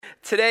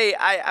Today,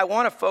 I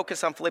want to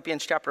focus on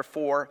Philippians chapter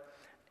 4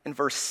 and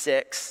verse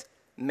 6,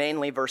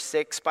 mainly verse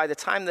 6. By the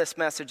time this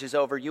message is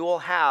over, you will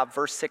have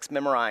verse 6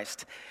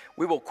 memorized.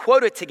 We will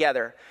quote it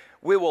together.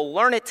 We will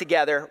learn it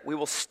together. We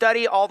will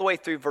study all the way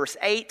through verse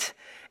 8,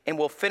 and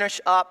we'll finish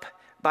up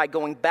by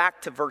going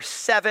back to verse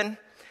 7.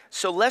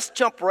 So let's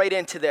jump right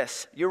into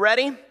this. You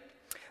ready?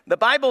 The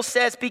Bible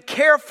says, be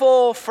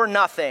careful for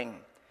nothing.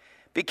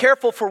 Be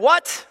careful for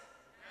what?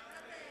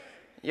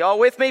 Nothing. Y'all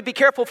with me? Be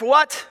careful for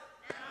what?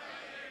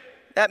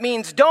 That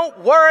means don't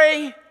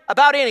worry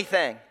about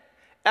anything.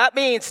 That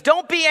means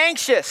don't be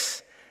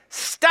anxious.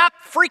 Stop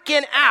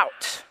freaking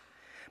out.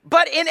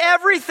 But in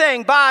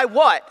everything, by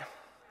what?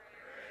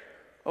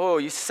 Oh,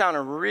 you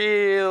sounded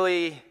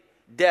really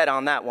dead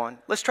on that one.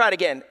 Let's try it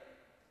again.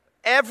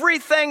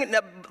 Everything,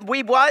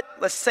 we what?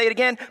 Let's say it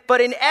again. But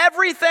in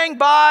everything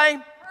by?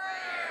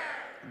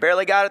 Prayer.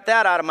 Barely got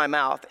that out of my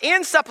mouth.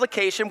 In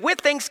supplication,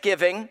 with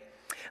thanksgiving,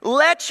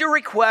 let your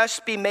requests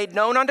be made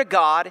known unto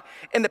God,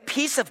 and the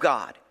peace of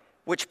God,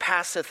 which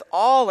passeth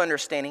all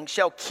understanding,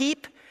 shall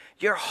keep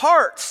your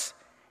hearts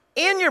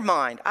in your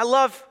mind. I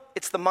love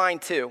it's the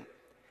mind too.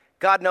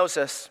 God knows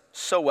us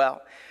so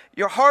well.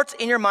 Your hearts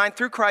in your mind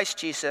through Christ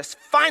Jesus.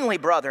 Finally,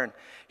 brethren,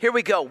 here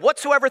we go.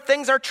 Whatsoever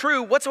things are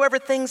true, whatsoever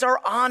things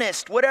are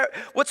honest,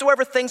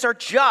 whatsoever things are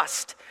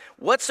just,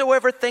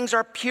 whatsoever things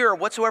are pure,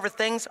 whatsoever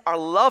things are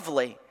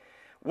lovely,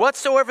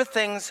 whatsoever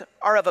things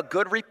are of a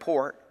good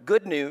report,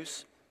 good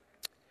news,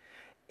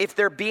 if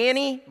there be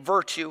any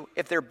virtue,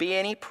 if there be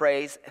any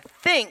praise,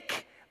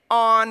 think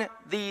on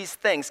these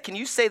things. Can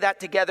you say that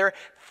together?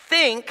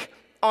 Think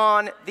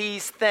on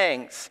these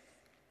things.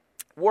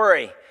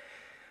 Worry.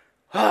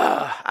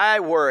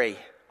 I worry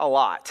a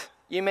lot.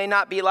 You may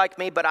not be like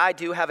me, but I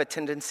do have a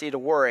tendency to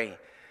worry.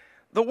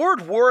 The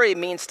word worry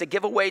means to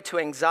give way to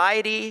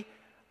anxiety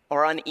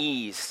or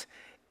unease.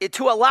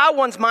 To allow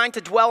one's mind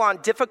to dwell on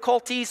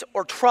difficulties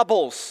or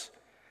troubles.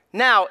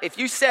 Now, if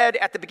you said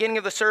at the beginning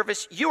of the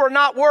service, you are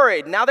not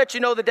worried. Now that you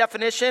know the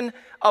definition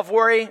of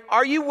worry,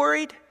 are you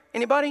worried?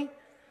 Anybody?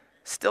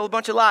 Still a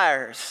bunch of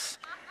liars.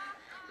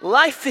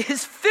 Life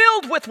is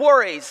filled with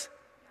worries.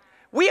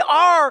 We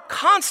are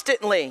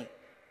constantly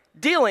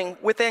dealing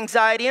with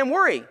anxiety and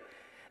worry.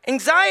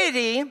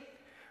 Anxiety,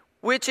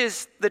 which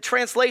is the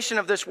translation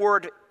of this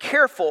word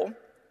careful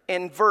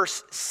in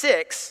verse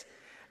 6,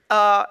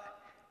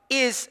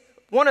 is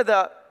one of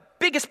the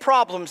biggest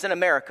problems in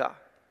America.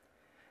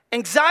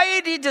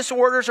 Anxiety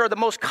disorders are the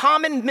most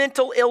common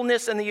mental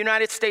illness in the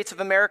United States of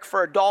America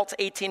for adults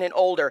 18 and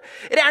older.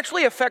 It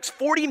actually affects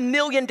 40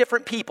 million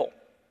different people.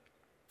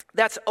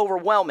 That's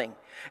overwhelming.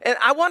 And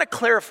I want to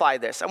clarify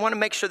this. I want to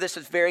make sure this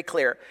is very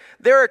clear.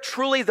 There are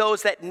truly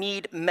those that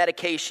need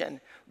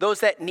medication,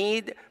 those that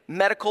need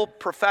medical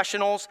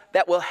professionals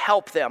that will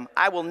help them.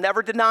 I will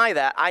never deny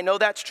that. I know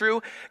that's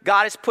true.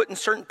 God has put in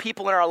certain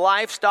people in our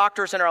lives,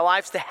 doctors in our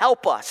lives, to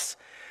help us.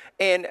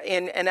 And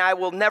I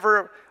will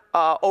never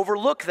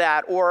overlook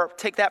that or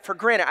take that for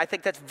granted. I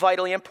think that's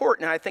vitally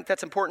important, and I think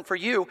that's important for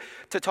you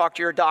to talk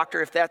to your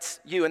doctor if that's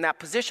you in that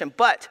position.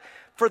 But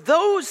for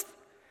those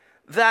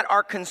that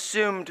are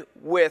consumed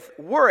with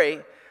worry,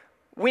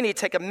 we need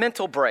to take a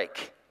mental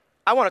break.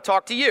 I want to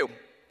talk to you.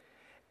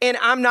 And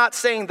I'm not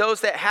saying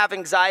those that have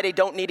anxiety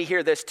don't need to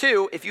hear this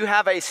too. If you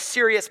have a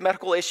serious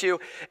medical issue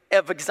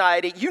of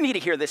anxiety, you need to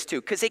hear this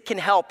too, because it can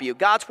help you.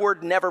 God's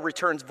word never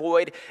returns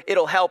void.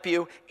 It'll help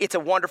you. It's a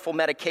wonderful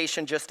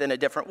medication, just in a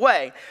different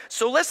way.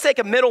 So let's take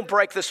a middle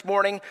break this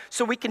morning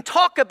so we can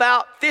talk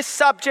about this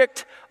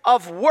subject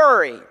of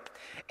worry.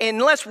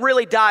 And let's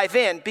really dive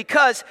in,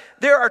 because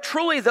there are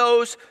truly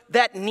those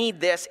that need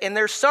this, and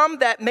there's some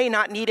that may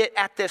not need it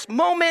at this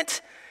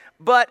moment,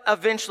 but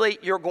eventually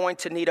you're going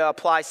to need to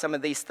apply some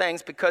of these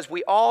things, because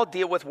we all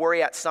deal with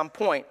worry at some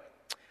point.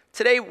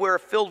 Today we're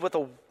filled with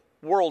a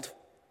world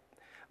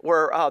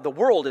where the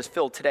world is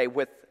filled today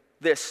with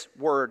this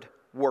word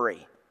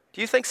worry.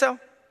 Do you think so?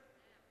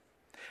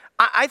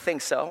 I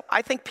think so.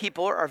 I think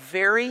people are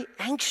very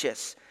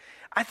anxious.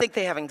 I think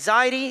they have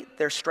anxiety,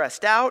 they're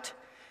stressed out,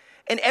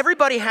 and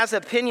everybody has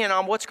an opinion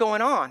on what's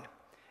going on.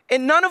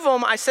 And none of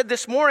them, I said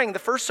this morning, the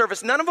first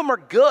service, none of them are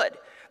good.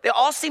 They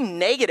all seem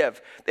negative.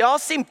 They all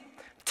seem,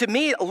 to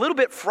me, a little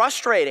bit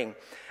frustrating.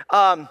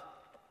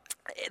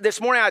 This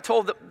morning I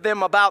told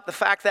them about the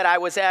fact that I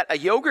was at a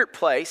yogurt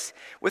place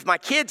with my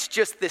kids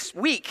just this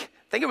week.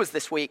 I think it was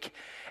this week.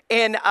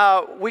 And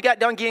we got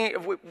done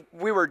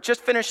we were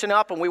just finishing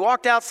up, and we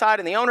walked outside,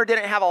 and the owner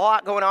didn't have a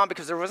lot going on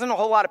because there wasn't a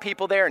whole lot of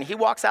people there. And he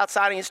walks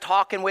outside, and he's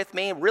talking with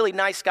me, really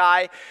nice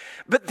guy.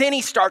 But then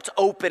he starts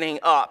opening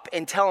up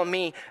and telling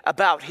me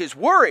about his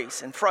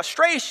worries and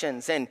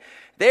frustrations. And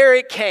there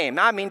it came.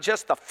 I mean,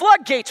 just the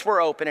floodgates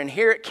were open, and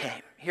here it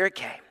came. Here it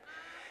came.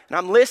 And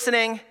I'm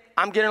listening.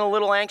 I'm getting a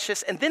little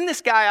anxious. And then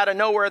this guy out of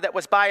nowhere that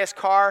was by his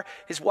car,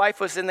 his wife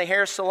was in the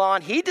hair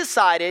salon, he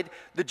decided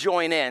to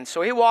join in.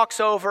 So he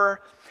walks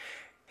over.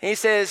 He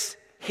says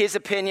his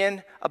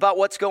opinion about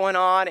what's going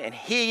on, and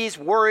he's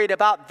worried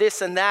about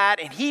this and that,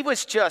 and he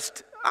was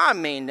just,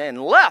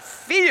 in left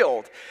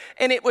field.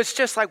 And it was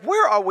just like,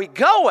 where are we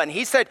going?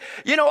 He said,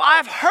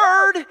 I've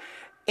heard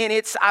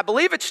and I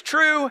believe it's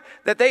true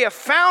that they have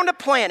found a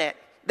planet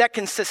that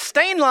can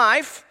sustain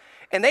life,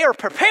 and they are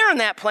preparing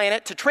that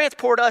planet to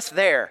transport us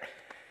there.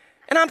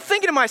 And I'm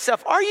thinking to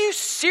myself, are you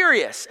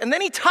serious? And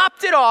then he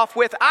topped it off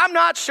with, I'm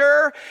not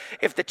sure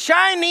if the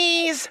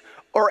Chinese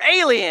or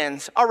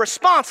aliens are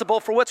responsible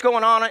for what's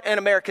going on in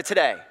America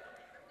today.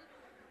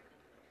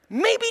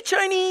 Maybe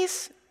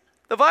Chinese,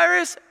 the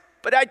virus,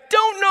 but I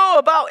don't know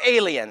about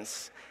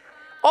aliens.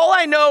 All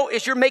I know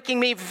is you're making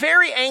me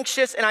very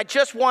anxious and I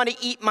just want to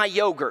eat my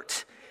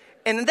yogurt.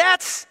 And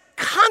that's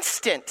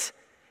constant.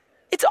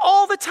 It's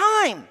all the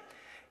time.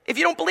 If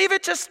you don't believe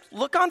it, just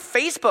look on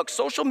Facebook,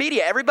 social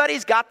media.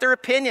 Everybody's got their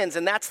opinions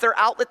and that's their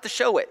outlet to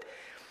show it.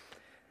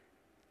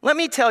 Let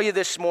me tell you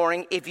this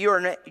morning, if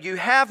you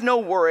have no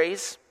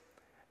worries,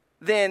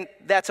 then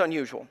that's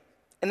unusual.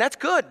 And that's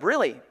good,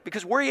 really,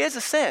 because worry is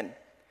a sin.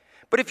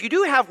 But if you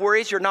do have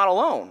worries, you're not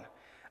alone.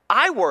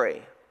 I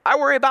worry. I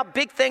worry about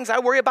big things. I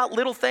worry about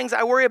little things.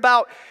 I worry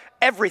about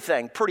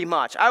everything, pretty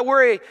much.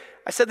 I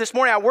said this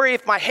morning, I worry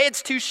if my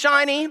head's too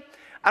shiny.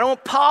 I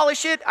don't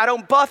polish it. I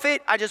don't buff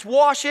it. I just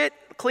wash it.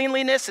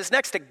 Cleanliness is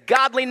next to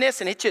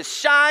godliness, and it just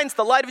shines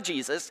the light of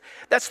Jesus.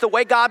 That's the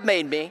way God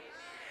made me.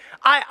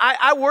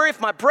 I worry if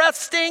my breath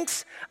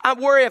stinks. I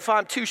worry if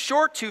I'm too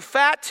short, too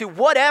fat, too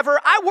whatever.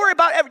 I worry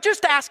about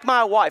just ask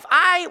my wife.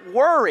 I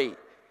worry.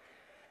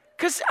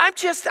 Because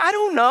I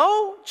don't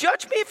know.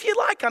 Judge me if you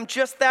like. I'm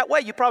just that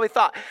way. You probably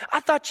thought, I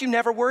thought you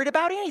never worried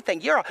about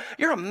anything. You're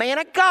a man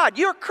of God.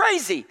 You're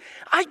crazy.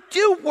 I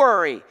do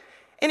worry.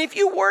 And if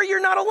you worry,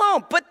 you're not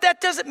alone. But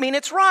that doesn't mean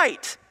it's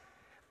right.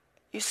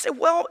 You say,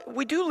 well,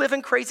 we do live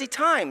in crazy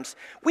times.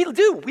 We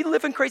do. We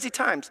live in crazy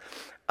times.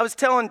 I was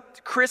telling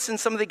Chris and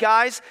some of the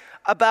guys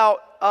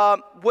about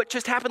what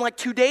just happened like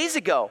 2 days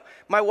ago.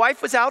 My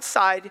wife was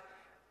outside.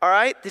 All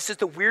right? This is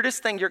the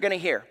weirdest thing you're going to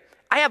hear.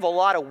 I have a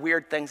lot of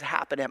weird things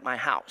happen at my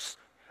house.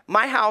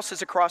 My house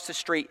is across the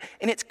street,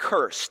 and it's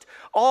cursed.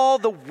 All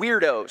the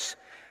weirdos.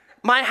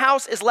 My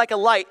house is like a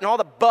light, and all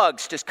the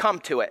bugs just come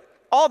to it.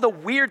 All the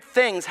weird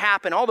things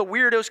happen. All the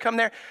weirdos come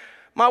there.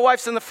 My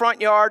wife's in the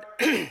front yard.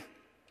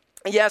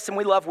 Yes, and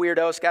we love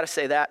weirdos. Got to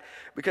say that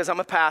because I'm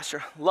a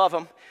pastor. Love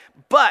them.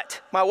 But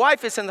my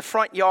wife is in the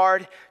front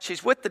yard.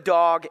 She's with the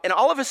dog. And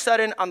all of a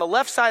sudden, on the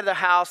left side of the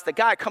house, the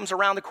guy comes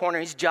around the corner.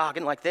 He's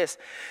jogging like this.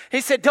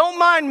 He said, don't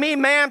mind me,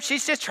 ma'am.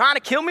 She's just trying to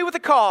kill me with a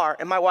car.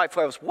 And my wife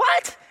goes,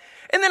 what?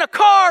 And then a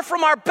car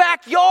from our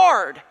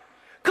backyard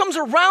comes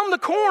around the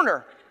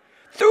corner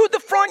through the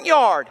front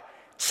yard,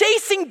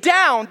 chasing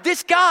down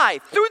this guy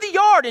through the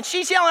yard. And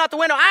she's yelling out the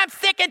window, I'm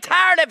sick and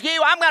tired of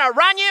you. I'm going to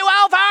run you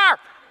over.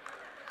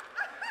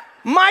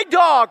 My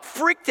dog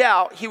freaked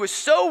out. He was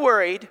so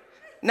worried.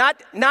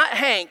 Not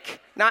Hank.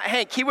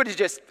 He would have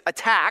just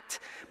attacked.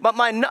 But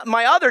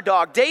my other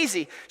dog,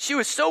 Daisy, she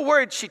was so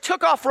worried. She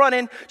took off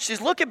running.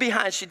 She's looking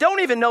behind. She don't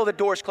even know the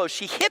door's closed.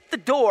 She hit the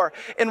door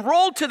and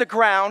rolled to the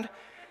ground.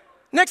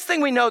 Next thing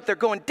we know, they're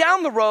going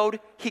down the road.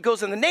 He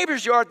goes in the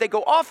neighbor's yard.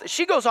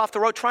 She goes off the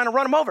road trying to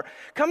run him over.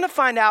 Come to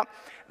find out,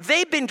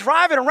 they've been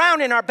driving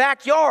around in our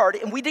backyard,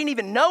 and we didn't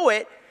even know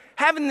it,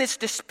 having this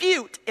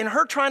dispute and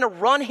her trying to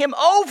run him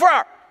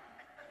over.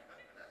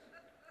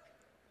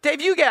 Dave,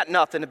 you got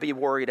nothing to be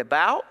worried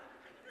about.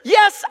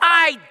 Yes,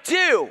 I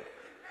do.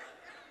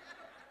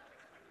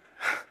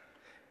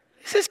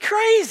 This is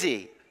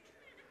crazy.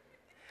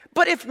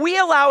 But if we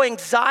allow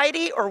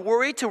anxiety or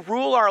worry to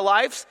rule our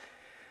lives,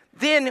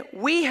 then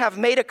we have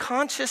made a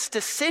conscious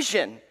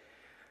decision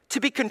to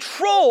be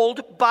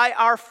controlled by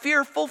our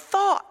fearful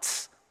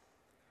thoughts.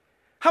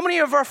 How many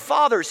of our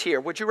fathers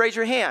here, would you raise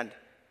your hand?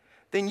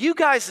 Then you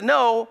guys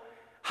know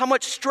how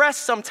much stress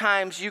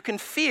sometimes you can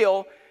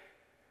feel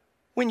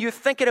when you're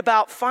thinking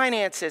about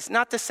finances.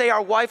 Not to say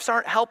our wives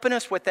aren't helping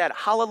us with that.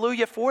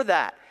 Hallelujah for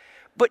that.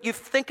 But you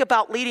think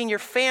about leading your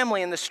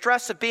family and the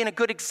stress of being a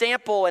good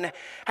example and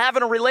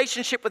having a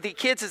relationship with the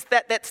kids.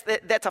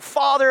 That's a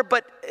father,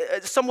 but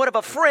somewhat of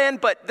a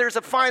friend, but there's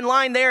a fine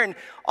line there and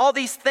all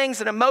these things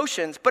and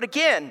emotions. But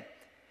again,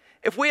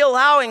 if we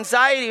allow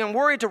anxiety and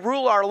worry to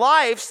rule our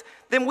lives,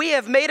 then we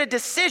have made a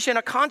decision,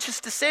 a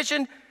conscious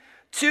decision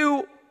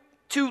to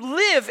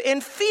live in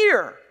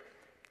fear,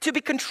 to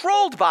be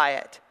controlled by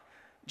it.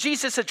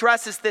 Jesus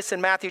addresses this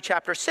in Matthew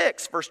chapter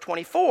 6, verse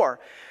 24.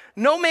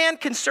 No man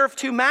can serve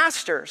two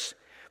masters,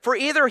 for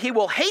either he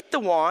will hate the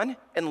one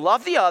and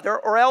love the other,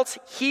 or else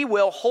he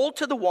will hold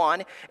to the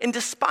one and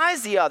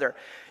despise the other.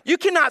 You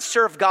cannot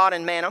serve God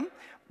and mammon.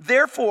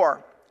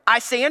 Therefore, I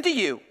say unto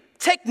you,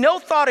 take no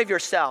thought of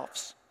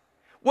yourselves,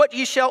 what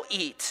ye shall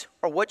eat,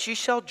 or what ye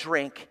shall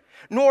drink,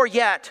 nor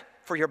yet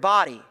for your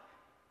body,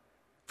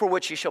 for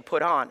which ye shall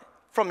put on.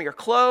 From your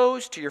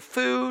clothes to your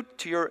food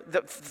to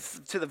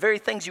the very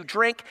things you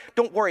drink,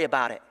 don't worry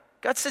about it.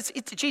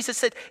 Jesus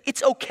said,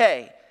 it's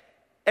okay.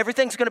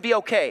 Everything's going to be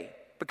okay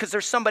because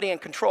there's somebody in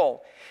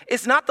control.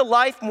 Is not the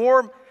life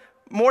more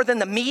than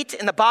the meat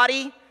and the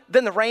body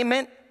than the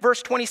raiment?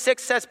 Verse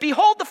 26 says,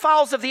 behold the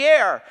fowls of the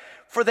air,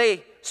 for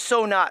they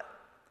sow not,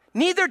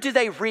 neither do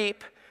they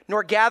reap,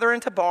 nor gather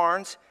into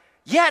barns,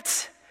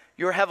 yet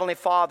your heavenly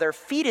Father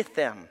feedeth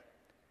them.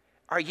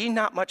 are ye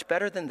not much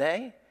better than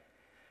they?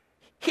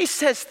 He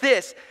says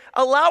this,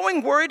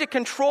 allowing worry to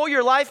control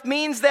your life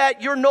means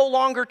that you're no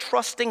longer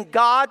trusting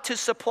God to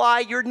supply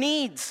your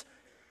needs.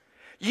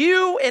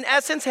 You, in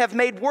essence, have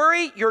made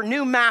worry your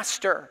new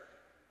master.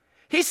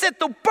 He said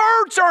the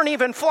birds aren't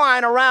even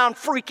flying around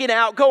freaking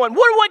out going,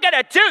 what are we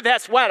going to do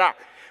this winter?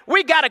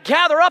 We got to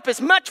gather up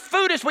as much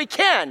food as we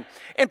can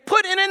and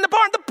put it in the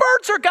barn. The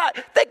birds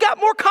they got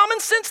more common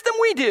sense than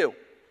we do.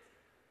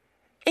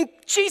 And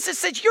Jesus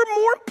says, you're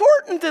more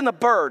important than the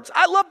birds.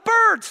 I love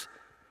birds,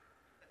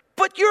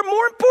 but you're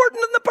more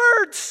important than the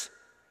birds.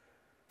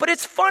 But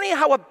it's funny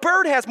how a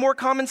bird has more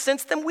common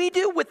sense than we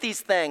do with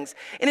these things.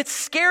 And it's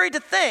scary to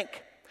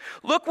think.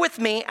 Look with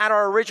me at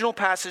our original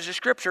passage of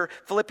Scripture,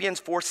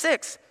 Philippians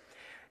 4:6.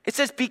 It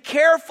says, be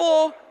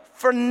careful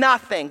for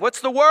nothing.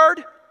 What's the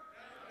word?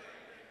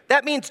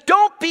 That means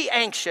don't be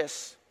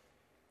anxious.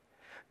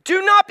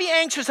 Do not be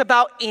anxious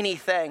about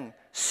anything.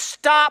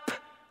 Stop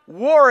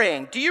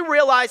worrying. Do you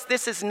realize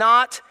this is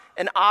not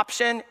an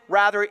option?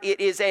 Rather, it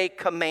is a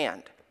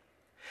command.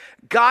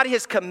 God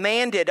has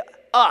commanded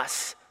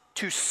us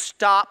to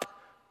stop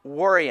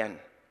worrying.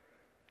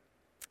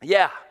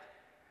 Yeah,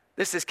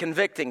 this is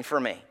convicting for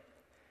me.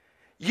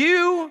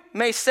 You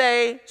may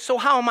say, so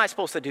how am I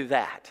supposed to do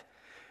that?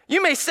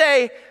 You may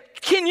say,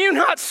 can you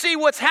not see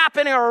what's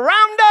happening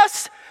around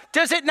us?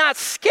 Does it not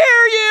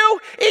scare you?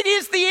 It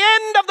is the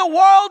end of the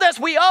world as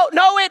we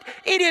know it.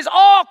 It is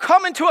all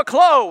coming to a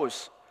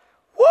close.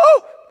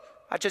 Woo!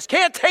 I just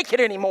can't take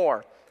it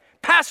anymore.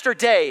 Pastor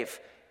Dave,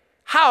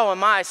 how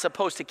am I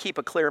supposed to keep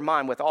a clear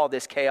mind with all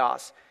this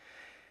chaos?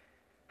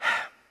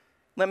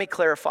 Let me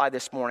clarify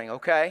this morning,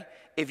 okay?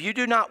 If you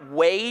do not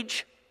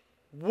wage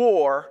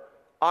war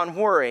on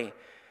worry,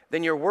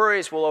 then your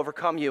worries will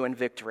overcome you in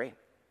victory.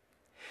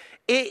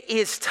 It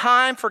is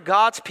time for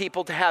God's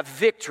people to have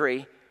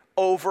victory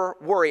over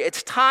worry.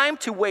 It's time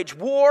to wage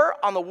war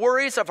on the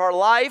worries of our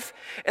life.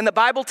 And the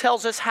Bible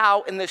tells us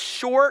how in this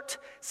short,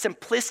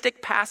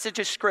 simplistic passage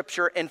of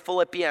Scripture in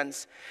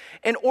Philippians.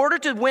 In order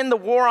to win the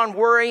war on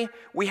worry,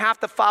 we have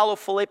to follow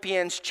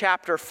Philippians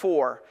chapter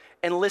 4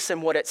 and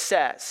listen what it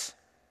says.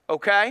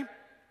 Okay?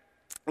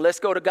 Let's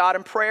go to God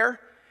in prayer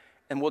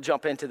and we'll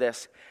jump into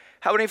this.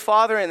 Heavenly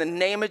Father, in the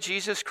name of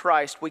Jesus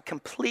Christ, we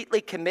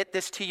completely commit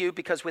this to you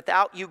because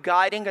without you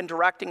guiding and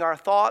directing our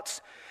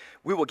thoughts,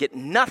 we will get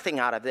nothing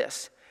out of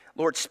this.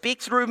 Lord,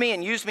 speak through me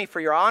and use me for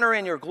your honor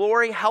and your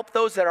glory. Help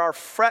those that are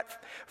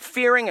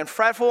fearing and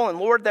fretful, and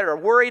Lord, that are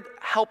worried,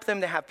 help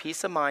them to have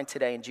peace of mind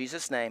today. In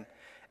Jesus' name,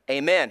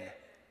 amen.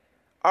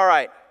 All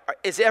right,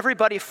 is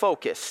everybody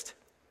focused?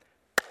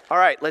 All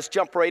right, let's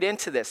jump right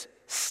into this.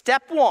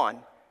 Step one,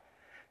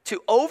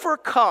 to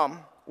overcome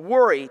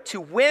worry,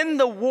 to win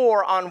the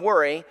war on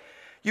worry,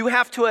 you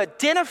have to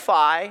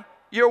identify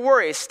your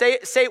worries.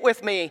 Say it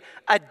with me,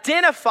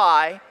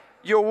 identify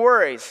your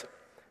worries.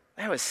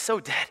 That was so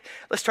dead.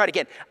 Let's try it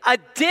again.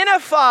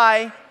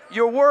 Identify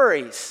your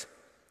worries.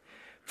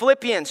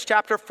 Philippians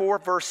chapter 4,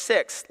 verse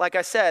 6. Like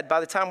I said, by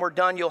the time we're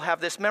done, you'll have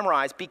this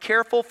memorized. Be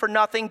careful for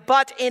nothing,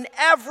 but in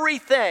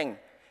everything,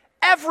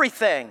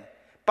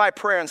 by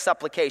prayer and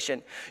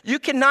supplication. You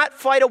cannot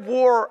fight a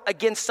war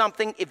against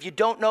something if you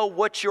don't know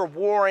what you're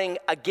warring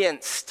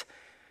against.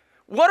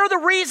 What are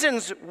the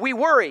reasons we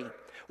worry?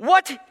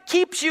 What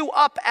keeps you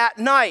up at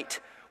night?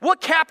 What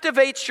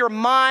captivates your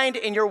mind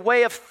and your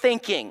way of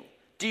thinking?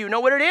 Do you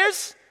know what it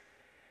is?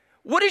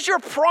 What is your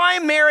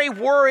primary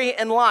worry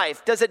in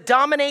life? Does it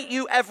dominate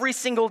you every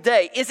single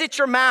day? Is it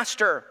your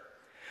master?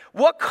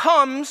 What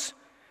comes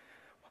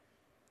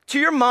to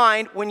your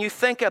mind when you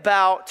think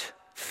about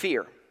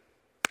fear?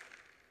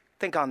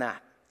 Think on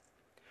that.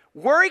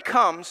 Worry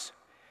comes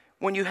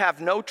when you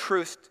have no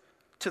truth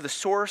to the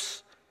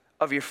source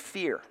of your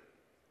fear.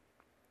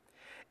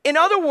 In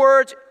other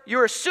words,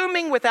 you're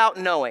assuming without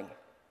knowing.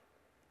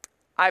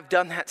 I've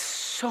done that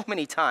so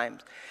many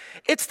times.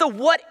 It's the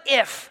what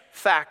if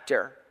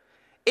factor.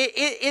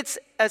 It's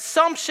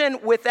assumption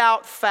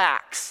without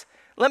facts.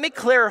 Let me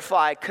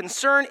clarify.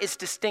 Concern is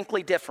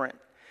distinctly different.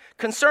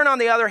 Concern, on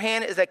the other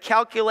hand, is a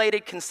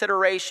calculated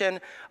consideration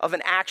of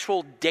an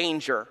actual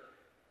danger.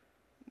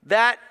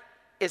 That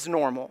is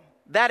normal.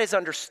 That is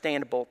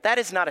understandable. That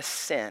is not a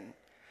sin.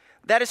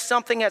 That is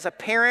something as a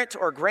parent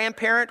or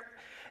grandparent,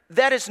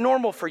 that is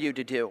normal for you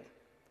to do.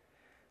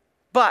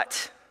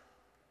 But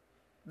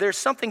there's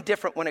something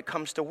different when it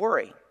comes to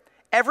worry.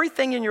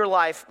 Everything in your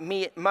life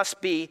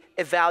must be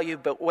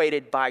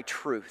evaluated by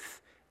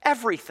truth.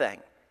 Everything.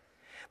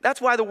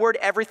 That's why the word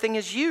everything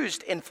is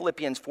used in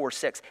Philippians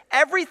 4:6.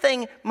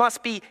 Everything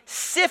must be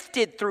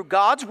sifted through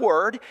God's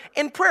word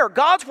in prayer.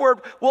 God's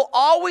word will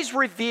always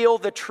reveal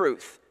the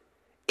truth.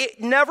 It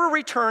never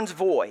returns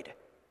void.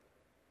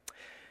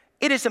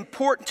 It is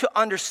important to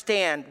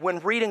understand when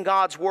reading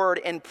God's word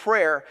in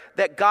prayer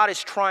that God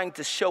is trying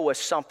to show us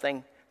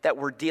something that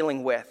we're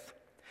dealing with.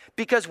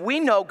 Because we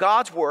know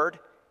God's word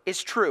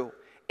is true,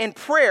 and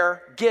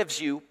prayer gives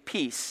you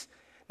peace.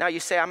 Now you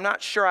say, I'm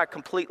not sure I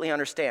completely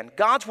understand.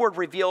 God's word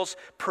reveals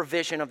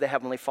provision of the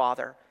Heavenly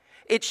Father.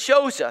 It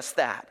shows us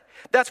that.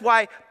 That's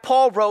why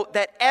Paul wrote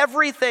that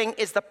everything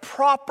is the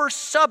proper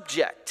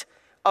subject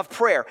of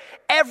prayer.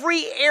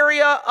 Every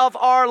area of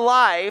our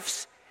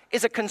lives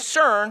is a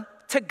concern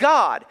to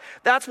God.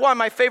 That's why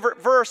my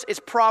favorite verse is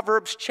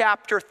Proverbs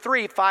chapter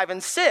 3, 5,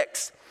 and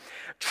 6.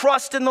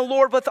 Trust in the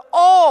Lord with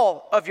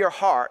all of your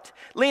heart.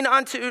 Lean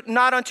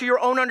not unto your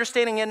own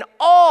understanding. In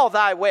all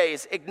thy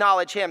ways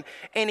acknowledge him.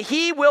 And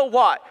he will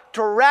what?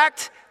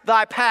 Direct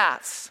thy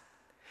paths.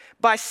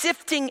 By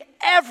sifting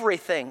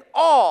everything,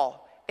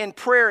 all in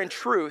prayer and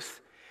truth,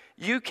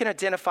 you can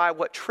identify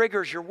what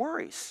triggers your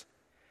worries.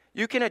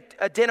 You can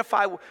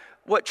identify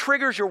what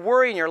triggers your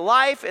worry in your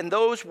life and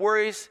those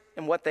worries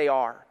and what they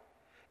are.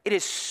 It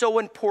is so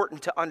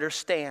important to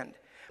understand.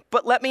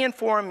 But let me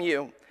inform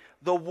you,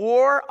 the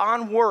war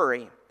on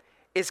worry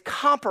is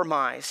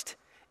compromised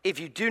if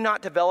you do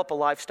not develop a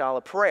lifestyle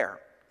of prayer.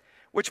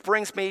 Which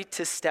brings me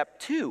to step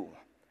 2,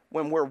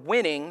 when we're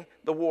winning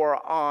the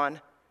war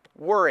on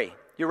worry.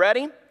 You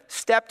ready?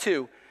 Step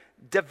 2,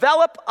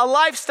 develop a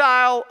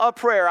lifestyle of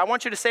prayer. I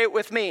want you to say it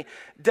with me.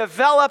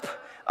 Develop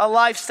a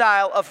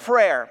lifestyle of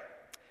prayer.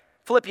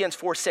 Philippians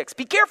 4:6.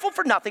 Be careful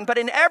for nothing, but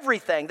in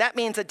everything. That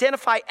means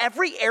identify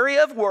every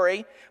area of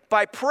worry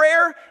by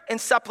prayer and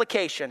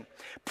supplication.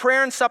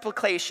 Prayer and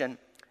supplication.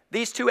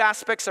 These two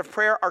aspects of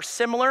prayer are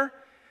similar,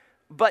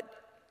 but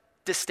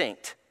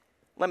distinct.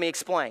 Let me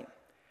explain.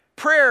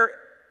 Prayer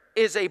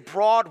is a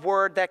broad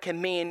word that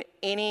can mean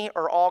any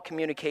or all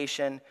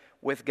communication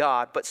with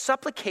God. But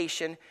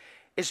supplication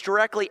is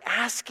directly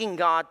asking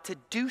God to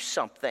do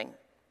something.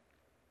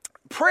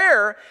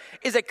 Prayer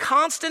is a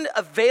constant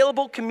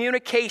available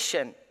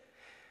communication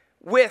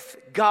with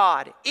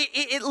God.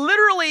 It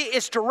literally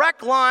is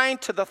direct line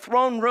to the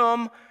throne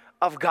room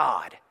of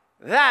God.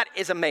 That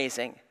is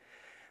amazing.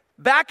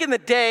 Back in the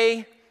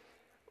day,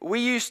 we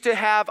used to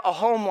have a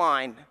home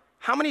line.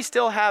 How many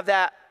still have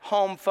that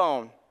home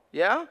phone?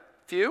 Yeah?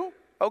 Few?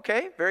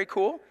 Okay, very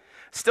cool.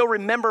 Still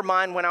remember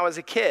mine when I was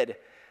a kid.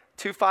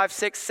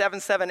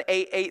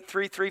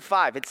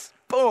 256-778-8335. It's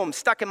boom,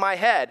 stuck in my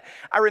head.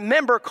 I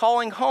remember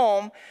calling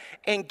home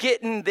and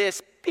getting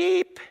this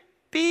beep,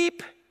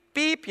 beep,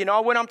 beep. You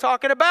know what I'm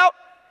talking about?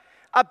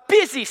 A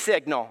busy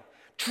signal.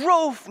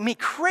 Drove me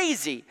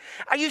crazy.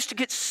 I used to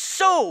get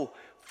so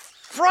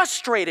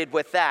frustrated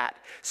with that,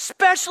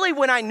 especially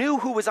when I knew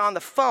who was on the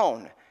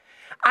phone.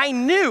 I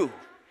knew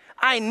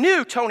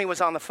Tony was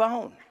on the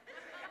phone.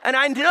 And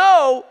I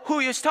know who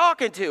he was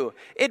talking to.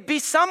 It'd be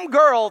some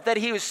girl that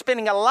he was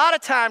spending a lot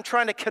of time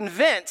trying to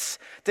convince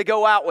to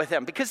go out with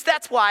him. Because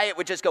that's why it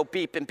would just go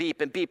beep and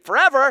beep and beep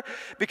forever.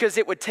 Because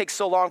it would take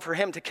so long for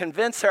him to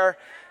convince her.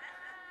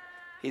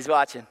 He's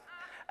watching.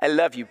 I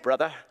love you,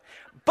 brother.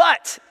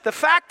 But the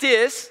fact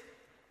is,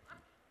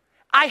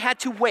 I had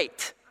to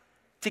wait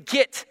to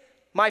get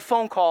my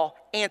phone call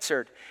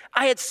answered.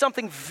 I had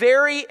something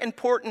very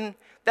important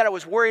that I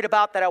was worried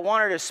about, that I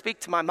wanted to speak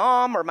to my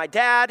mom or my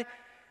dad.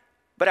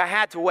 But I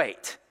had to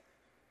wait.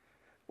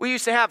 We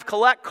used to have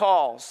collect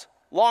calls,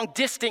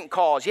 long-distance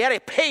calls. You had to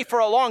pay for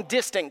a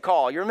long-distance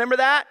call. You remember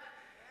that?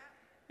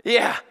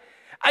 Yeah.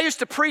 I used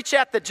to preach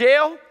at the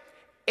jail,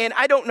 and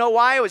I don't know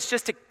why. I was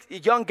just a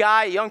young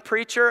guy, a young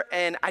preacher,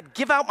 and I'd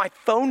give out my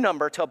phone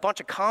number to a bunch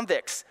of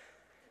convicts.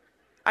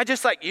 I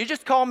just you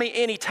just call me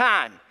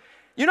anytime.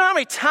 You know how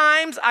many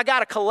times I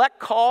got a collect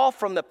call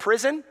from the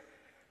prison?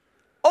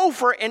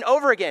 Over and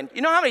over again.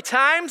 You know how many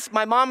times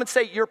my mom would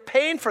say, you're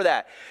paying for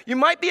that. You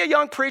might be a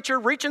young preacher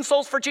reaching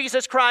souls for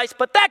Jesus Christ,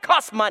 but that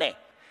costs money.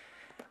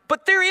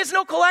 But there is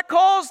no collect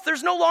calls.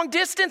 There's no long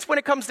distance when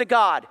it comes to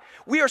God.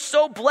 We are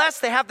so blessed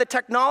to have the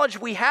technology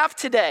we have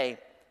today.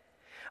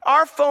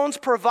 Our phones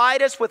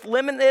provide us with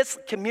limitless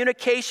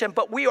communication,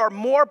 but we are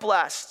more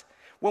blessed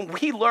when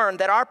we learn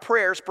that our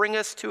prayers bring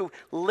us to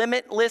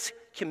limitless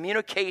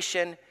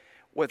communication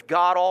with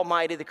God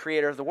Almighty, the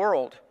creator of the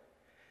world.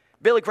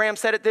 Billy Graham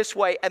said it this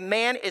way: a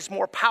man is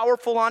more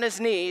powerful on his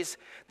knees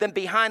than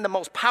behind the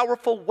most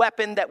powerful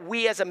weapon that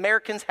we as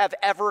Americans have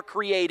ever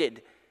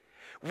created.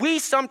 We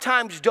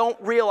sometimes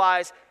don't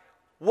realize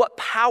what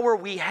power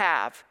we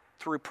have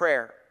through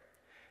prayer.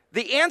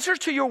 The answer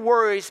to your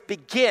worries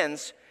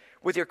begins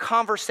with your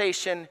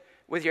conversation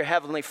with your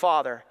Heavenly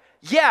Father.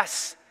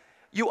 Yes,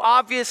 you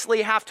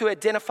obviously have to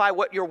identify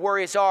what your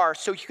worries are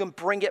so you can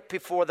bring it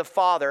before the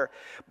Father.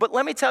 But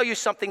let me tell you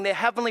something. The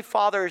Heavenly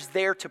Father is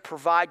there to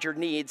provide your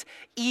needs,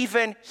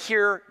 even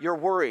hear your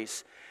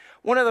worries.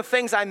 One of the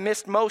things I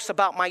missed most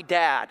about my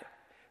dad,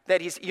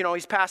 that he's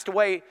passed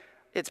away,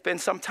 it's been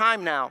some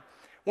time now.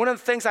 One of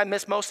the things I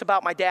miss most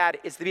about my dad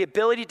is the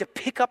ability to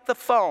pick up the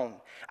phone.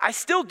 I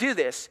still do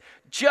this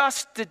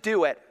just to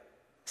do it.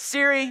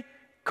 Siri,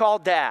 call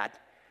Dad,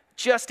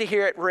 just to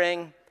hear it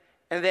ring.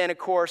 And then, of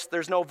course,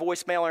 there's no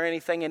voicemail or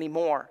anything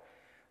anymore.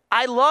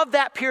 I love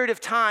that period of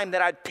time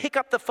that I'd pick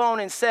up the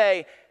phone and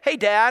say, hey,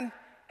 Dad,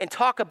 and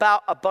talk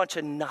about a bunch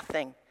of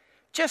nothing.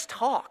 Just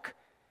talk.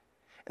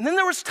 And then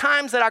there was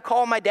times that I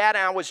called my dad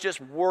and I was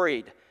just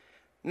worried,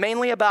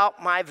 mainly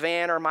about my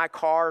van or my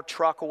car, or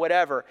truck, or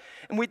whatever.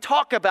 And we'd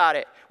talk about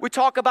it. We'd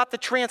talk about the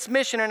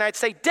transmission, and I'd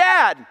say,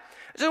 Dad,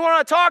 I just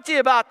want to talk to you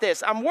about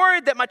this. I'm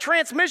worried that my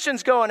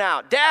transmission's going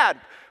out. Dad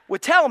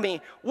would tell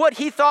me what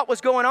he thought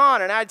was going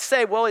on, and I'd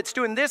say, well, it's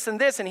doing this and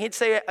this, and he'd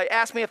say,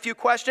 ask me a few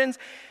questions.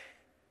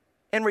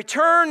 In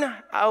return,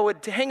 I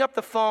would hang up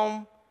the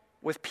phone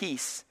with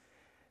peace,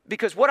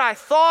 because what I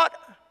thought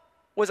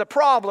was a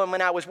problem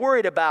and I was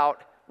worried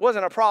about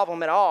wasn't a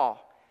problem at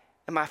all.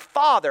 And my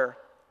Father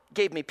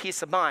gave me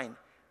peace of mind,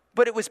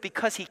 but it was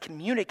because he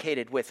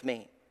communicated with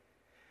me.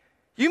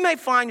 You may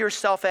find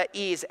yourself at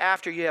ease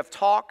after you have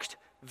talked,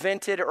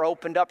 vented, or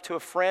opened up to a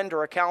friend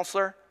or a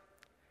counselor,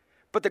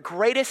 but the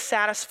greatest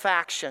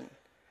satisfaction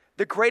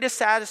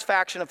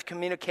of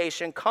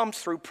communication comes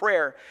through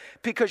prayer,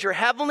 because your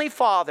Heavenly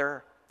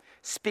Father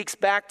speaks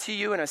back to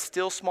you in a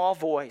still small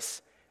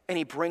voice, and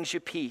he brings you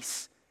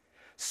peace.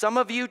 Some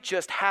of you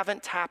just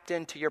haven't tapped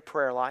into your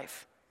prayer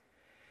life.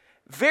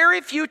 Very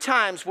few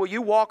times will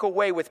you walk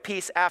away with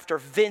peace after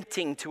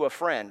venting to a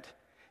friend.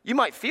 You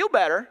might feel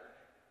better.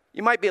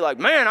 You might be like,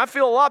 man, I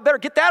feel a lot better.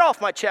 Get that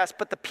off my chest.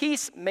 But the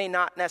peace may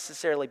not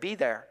necessarily be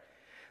there.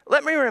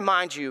 Let me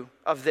remind you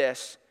of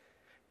this.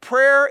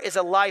 Prayer is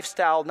a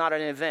lifestyle, not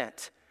an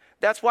event.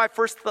 That's why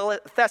 1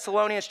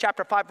 Thessalonians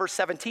chapter 5, verse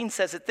 17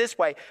 says it this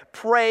way.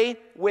 Pray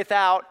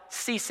without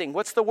ceasing.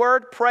 What's the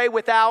word? Pray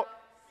without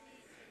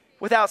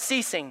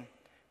ceasing.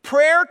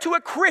 Prayer to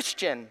a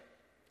Christian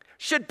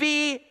should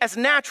be as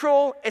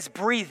natural as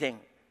breathing.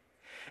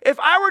 If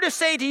I were to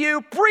say to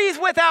you, breathe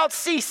without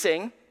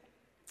ceasing,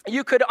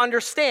 you could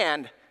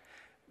understand,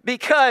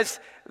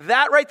 because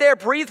that right there,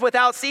 breathe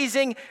without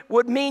ceasing,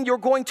 would mean you're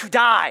going to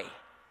die.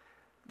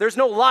 There's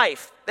no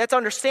life. That's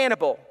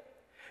understandable.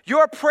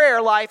 Your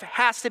prayer life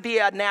has to be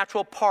a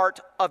natural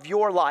part of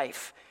your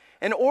life.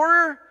 In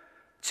order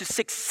to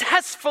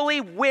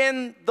successfully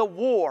win the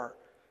war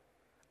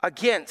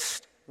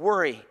against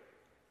worry,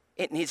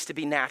 it needs to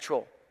be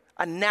natural.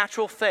 A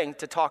natural thing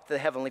to talk to the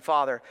Heavenly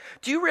Father.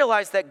 Do you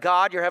realize that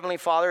God, your Heavenly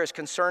Father, is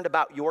concerned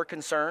about your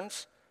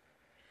concerns?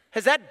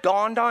 Has that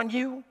dawned on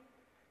you?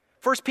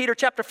 1 Peter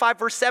chapter 5,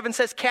 verse 7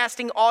 says,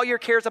 casting all your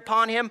cares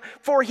upon him,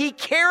 for he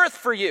careth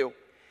for you.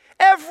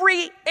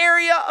 Every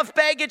area of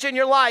baggage in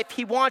your life,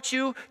 he wants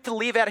you to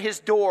leave at his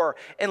door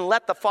and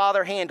let the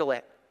Father handle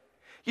it.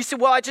 You say,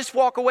 well, I just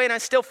walk away and I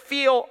still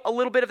feel a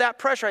little bit of that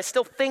pressure. I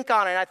still think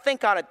on it and I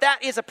think on it.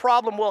 That is a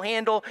problem we'll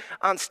handle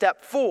on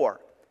step 4.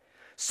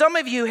 Some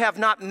of you have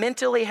not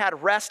mentally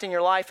had rest in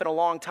your life in a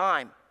long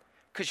time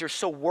because you're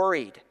so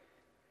worried.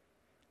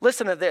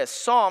 Listen to this,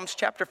 Psalms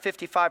chapter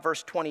 55,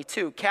 verse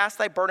 22. Cast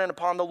thy burden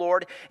upon the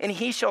Lord, and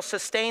he shall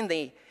sustain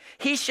thee.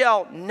 He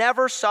shall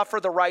never suffer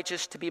the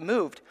righteous to be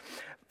moved.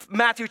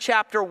 Matthew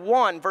chapter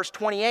 1, verse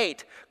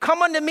 28.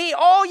 Come unto me,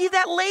 all ye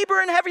that labor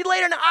and heavy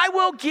laden, and I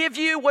will give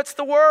you, what's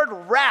the word?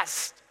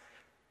 Rest.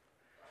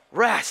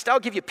 Rest.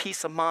 I'll give you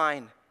peace of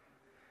mind.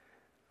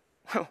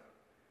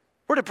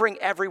 We're to bring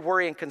every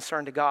worry and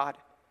concern to God.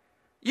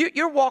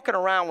 You're walking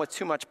around with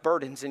too much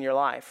burdens in your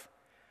life.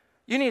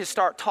 You need to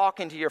start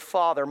talking to your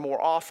Father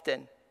more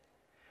often.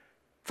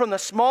 From the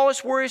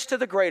smallest worries to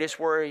the greatest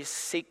worries,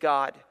 seek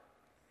God.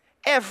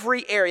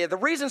 Every area. The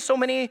reason so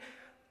many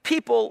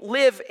people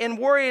live in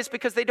worry is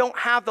because they don't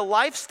have the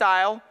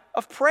lifestyle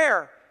of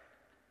prayer.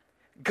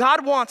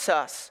 God wants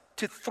us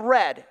to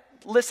thread,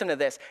 listen to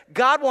this,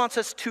 God wants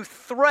us to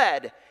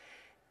thread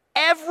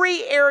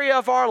every area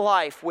of our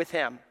life with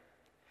him.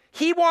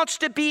 He wants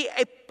to be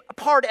a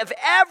part of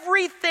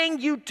everything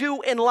you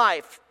do in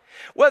life.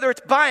 Whether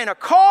it's buying a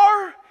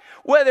car,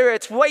 whether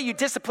it's the way you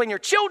discipline your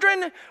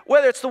children,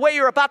 whether it's the way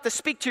you're about to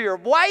speak to your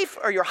wife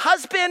or your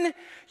husband,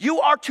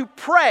 you are to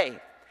pray.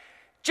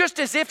 Just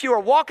as if you are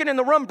walking in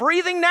the room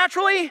breathing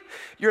naturally,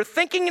 you're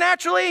thinking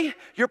naturally,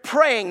 you're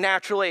praying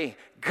naturally.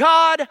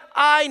 God,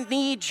 I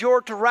need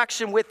your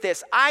direction with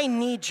this. I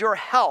need your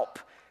help.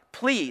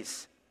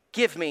 Please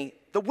give me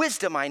the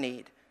wisdom I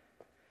need.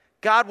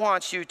 God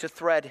wants you to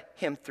thread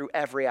him through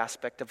every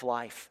aspect of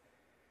life,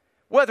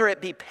 whether it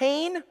be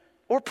pain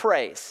or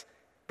praise,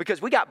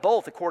 because we got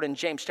both according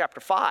to James chapter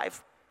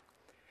 5.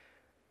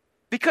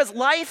 Because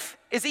life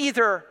is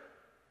either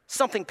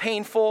something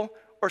painful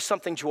or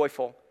something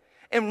joyful.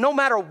 And no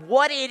matter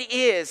what it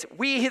is,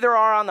 we either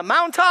are on the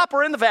mountaintop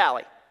or in the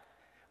valley.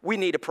 We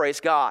need to praise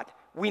God.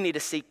 We need to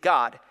seek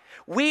God.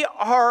 We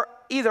are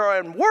either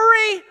in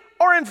worry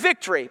or in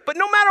victory. But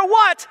no matter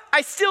what,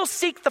 I still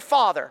seek the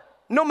Father.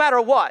 No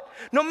matter what.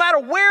 No matter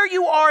where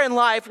you are in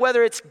life,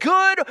 whether it's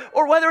good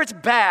or whether it's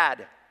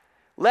bad,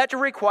 let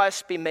your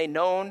requests be made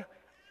known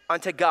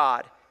unto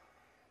God.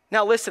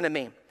 Now listen to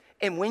me.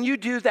 And when you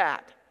do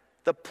that,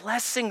 the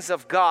blessings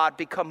of God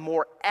become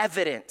more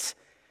evident,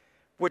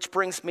 which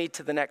brings me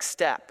to the next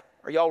step.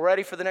 Are y'all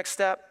ready for the next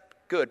step?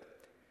 Good.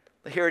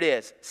 Here it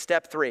is.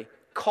 Step 3.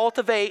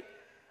 Cultivate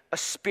a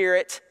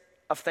spirit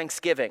of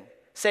thanksgiving.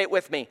 Say it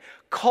with me.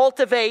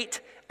 Cultivate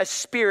a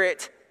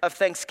spirit of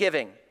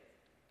thanksgiving.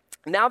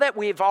 Now that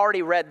we've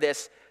already read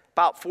this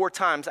about 4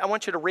 times, I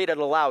want you to read it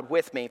aloud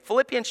with me.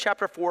 Philippians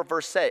chapter 4,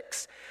 verse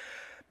 6.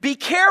 Be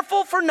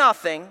careful for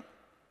nothing,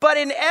 but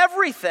in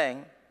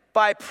everything,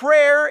 by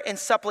prayer and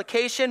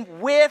supplication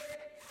with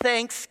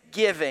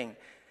thanksgiving.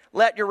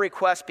 Let your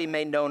requests be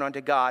made known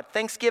unto God.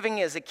 Thanksgiving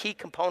is a key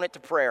component to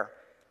prayer.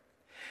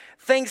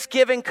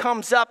 Thanksgiving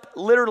comes up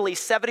literally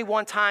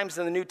 71 times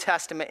in the New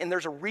Testament, and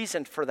there's a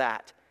reason for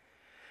that.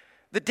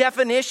 The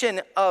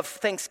definition of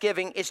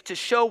thanksgiving is to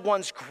show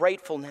one's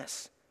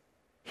gratefulness,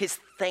 his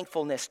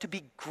thankfulness, to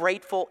be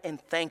grateful and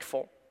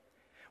thankful.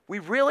 We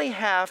really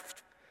have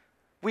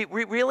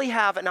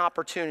an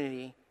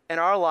opportunity in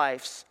our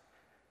lives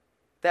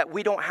that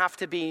we don't have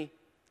to be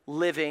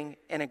living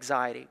in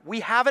anxiety.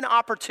 We have an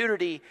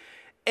opportunity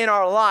in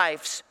our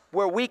lives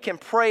where we can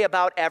pray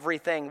about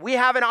everything. We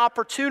have an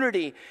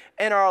opportunity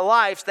in our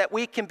lives that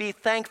we can be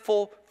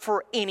thankful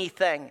for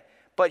anything.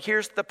 But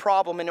here's the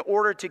problem. In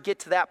order to get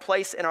to that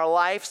place in our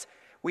lives,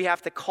 we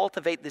have to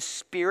cultivate the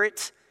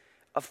spirit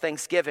of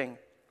thanksgiving.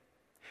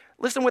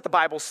 Listen what the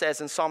Bible says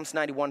in Psalms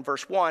 91,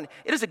 verse 1.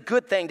 It is a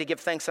good thing to give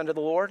thanks unto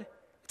the Lord.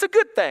 It's a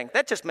good thing.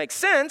 That just makes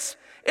sense.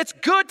 It's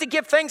good to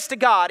give thanks to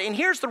God. And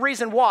here's the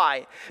reason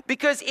why.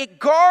 Because it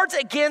guards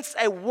against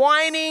a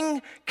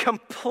whining,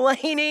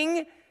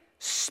 complaining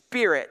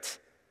spirit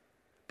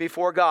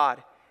before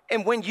God.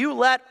 And when you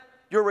let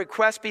your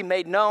request be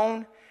made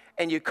known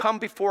and you come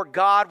before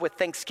God with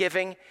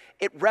thanksgiving,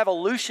 it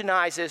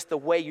revolutionizes the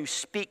way you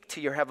speak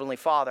to your Heavenly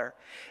Father.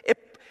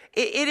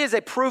 It is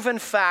a proven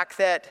fact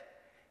that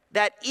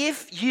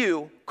if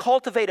you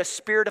cultivate a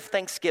spirit of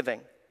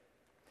thanksgiving,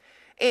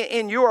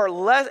 then you are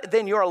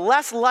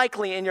less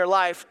likely in your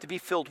life to be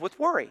filled with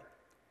worry.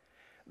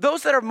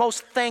 Those that are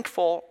most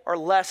thankful are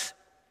less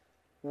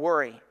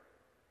worry.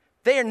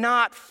 They are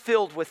not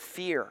filled with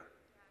fear.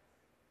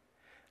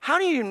 How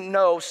do you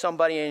know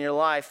somebody in your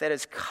life that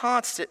is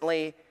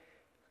constantly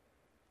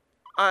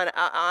on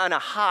a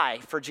high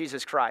for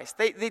Jesus Christ?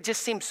 They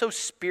just seem so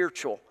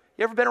spiritual.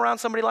 You ever been around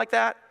somebody like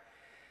that?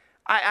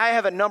 I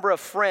have a number of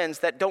friends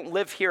that don't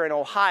live here in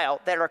Ohio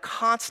that are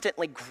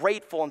constantly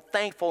grateful and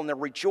thankful, and they're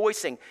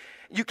rejoicing.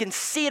 You can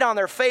see it on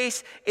their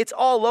face. It's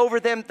all over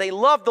them. They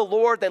love the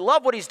Lord. They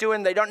love what he's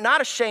doing. They're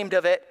not ashamed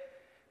of it.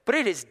 But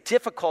it is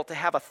difficult to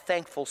have a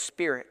thankful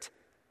spirit.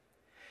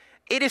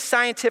 It is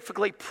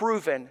scientifically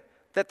proven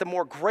that the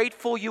more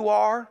grateful you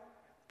are,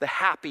 the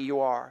happy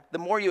you are. The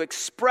more you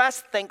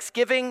express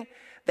thanksgiving,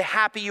 the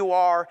happy you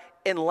are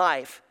in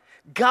life.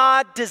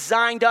 God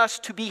designed us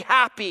to be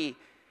happy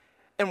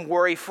and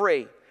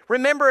worry-free.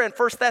 Remember in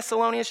 1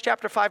 Thessalonians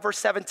chapter 5, verse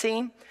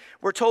 17,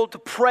 we're told to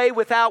pray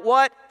without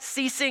what?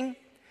 Ceasing.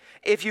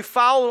 If you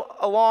follow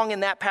along in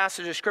that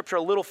passage of Scripture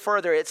a little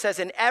further, it says,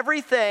 in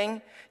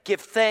everything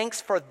give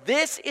thanks, for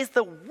this is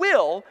the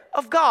will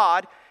of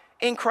God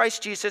in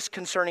Christ Jesus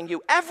concerning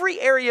you. Every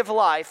area of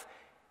life,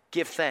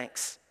 give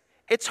thanks.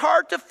 It's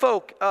hard to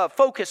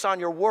focus on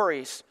your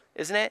worries,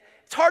 isn't it?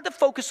 It's hard to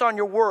focus on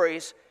your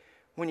worries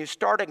when you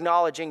start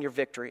acknowledging your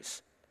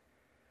victories.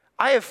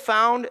 I have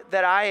found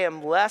that I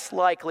am less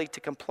likely to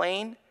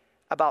complain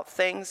about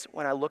things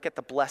when I look at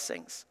the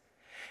blessings.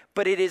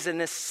 But it is a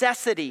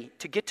necessity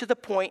to get to the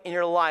point in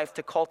your life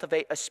to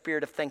cultivate a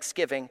spirit of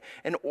thanksgiving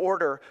in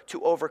order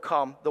to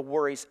overcome the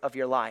worries of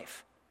your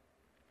life.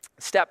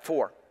 Step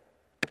 4,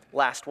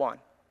 last one.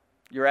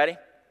 You ready?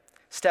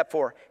 Step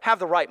 4, have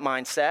the right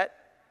mindset.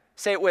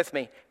 Say it with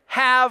me.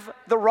 Have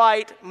the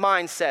right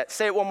mindset.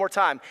 Say it one more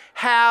time.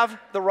 Have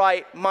the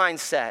right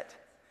mindset.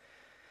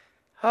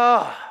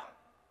 Oh,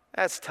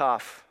 that's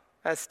tough.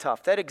 That's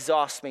tough. That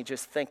exhausts me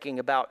just thinking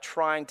about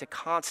trying to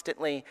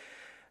constantly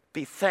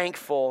be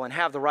thankful and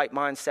have the right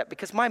mindset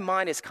because my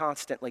mind is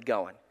constantly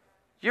going.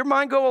 Your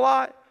mind go a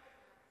lot?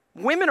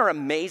 Women are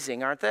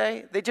amazing, aren't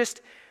they?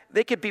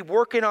 They could be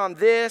working on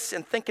this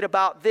and thinking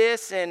about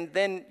this, and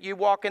then you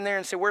walk in there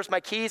and say, where's my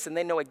keys? And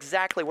they know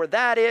exactly where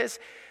that is.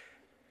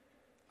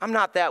 I'm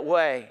not that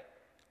way.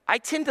 I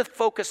tend to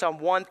focus on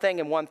one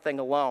thing and one thing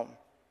alone.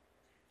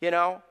 You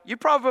know, you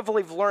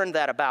probably have learned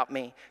that about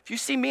me. If you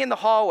see me in the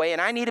hallway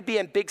and I need to be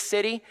in big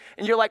city,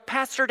 and you're like,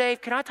 Pastor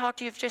Dave, can I talk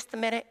to you for just a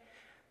minute?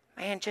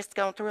 Man, just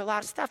going through a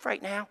lot of stuff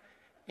right now.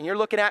 And you're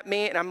looking at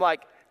me and I'm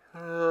like,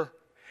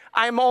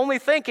 I'm only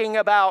thinking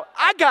about,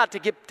 I got to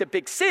get to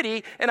big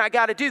city and I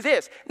got to do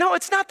this. No,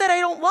 it's not that I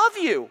don't love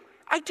you.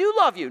 I do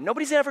love you.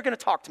 Nobody's ever going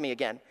to talk to me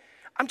again.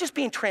 I'm just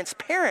being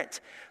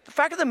transparent. The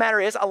fact of the matter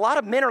is, a lot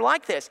of men are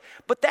like this,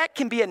 but that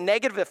can be a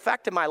negative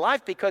effect in my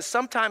life because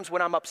sometimes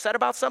when I'm upset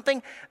about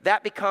something,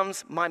 that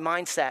becomes my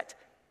mindset,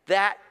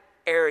 that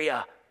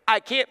area. I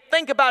can't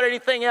think about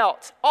anything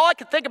else. All I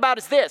can think about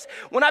is this.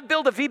 When I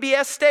build a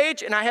VBS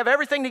stage and I have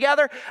everything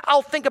together,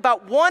 I'll think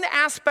about one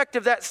aspect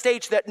of that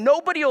stage that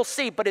nobody will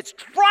see, but it's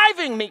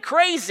driving me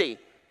crazy.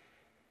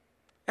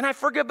 And I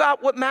forget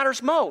about what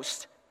matters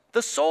most.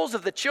 The souls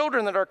of the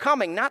children that are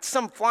coming, not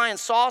some flying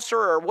saucer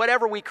or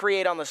whatever we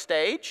create on the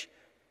stage.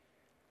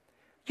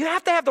 You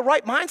have to have the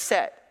right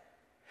mindset.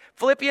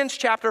 Philippians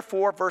chapter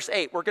 4, verse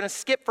 8. We're going to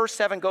skip verse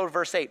 7, go to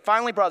verse 8.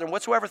 Finally, brethren,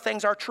 whatsoever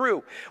things are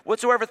true,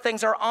 whatsoever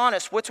things are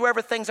honest,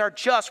 whatsoever things are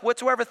just,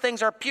 whatsoever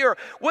things are pure,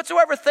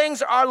 whatsoever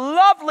things are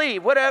lovely,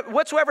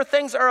 whatsoever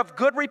things are of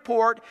good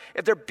report,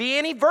 if there be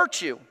any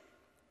virtue,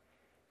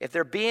 if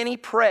there be any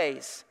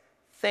praise,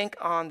 think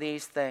on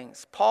these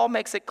things. Paul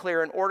makes it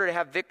clear in order to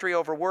have victory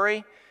over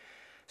worry,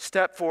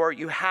 Step 4,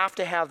 you have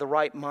to have the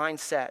right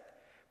mindset.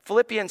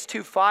 Philippians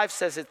 2:5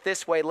 says it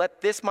this way,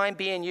 let this mind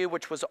be in you,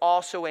 which was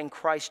also in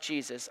Christ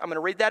Jesus. I'm going to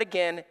read that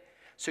again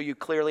so you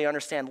clearly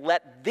understand.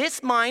 Let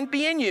this mind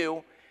be in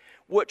you,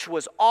 which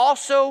was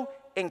also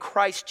in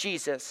Christ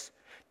Jesus.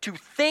 To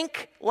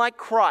think like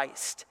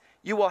Christ,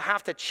 you will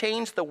have to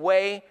change the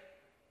way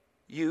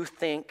you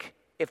think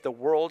if the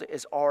world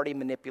has already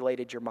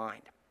manipulated your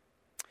mind.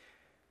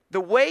 The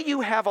way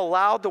you have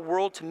allowed the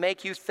world to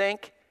make you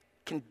think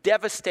can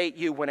devastate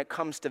you when it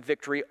comes to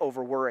victory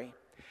over worry.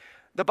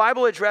 The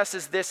Bible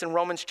addresses this in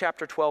Romans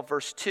chapter 12,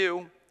 verse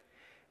 2.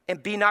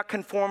 And be not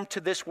conformed to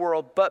this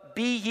world, but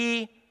be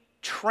ye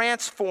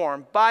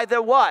transformed by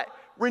the what?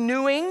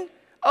 Renewing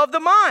of the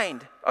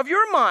mind, of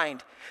your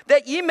mind,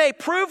 that ye may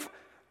prove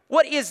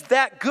what is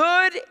that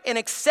good and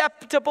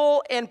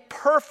acceptable and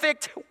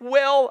perfect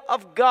will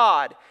of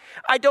God.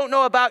 I don't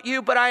know about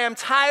you, but I am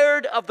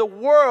tired of the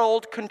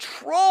world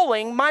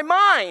controlling my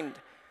mind.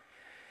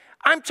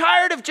 I'm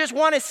tired of just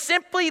want to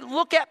simply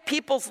look at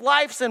people's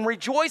lives and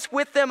rejoice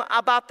with them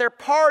about their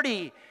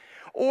party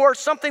or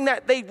something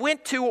that they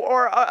went to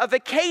or a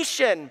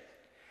vacation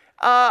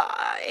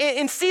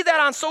and see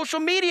that on social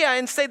media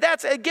and say,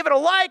 give it a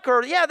like,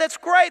 or yeah, that's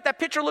great, that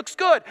picture looks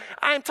good.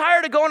 I'm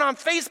tired of going on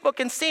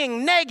Facebook and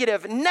seeing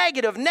negative,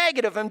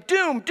 and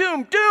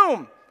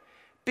doom.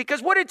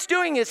 Because what it's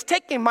doing is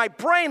taking my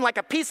brain like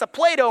a piece of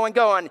Play-Doh and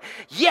going,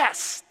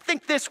 yes,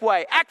 think this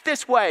way, act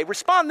this way,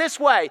 respond this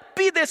way,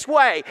 be this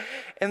way.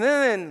 And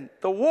then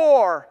the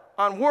war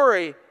on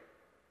worry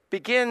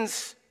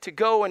begins to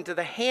go into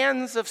the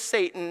hands of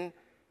Satan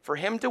for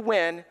him to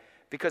win,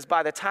 because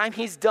by the time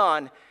he's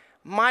done,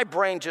 my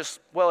brain it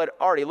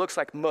already looks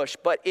like mush,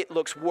 but it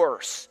looks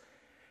worse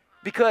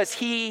because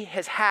he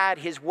has had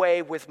his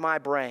way with my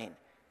brain.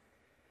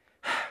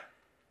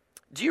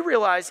 Do you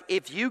realize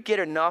if you get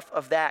enough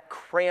of that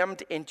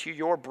crammed into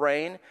your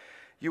brain,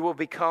 you will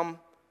become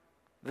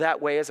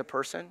that way as a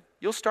person?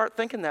 You'll start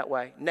thinking that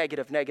way.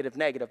 Negative,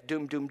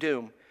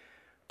 doom.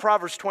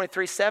 Proverbs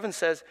 23:7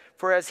 says,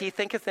 for as he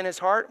thinketh in his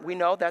heart, we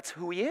know that's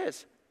who he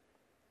is.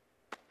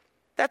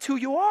 That's who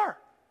you are.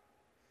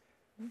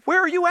 Where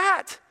are you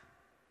at?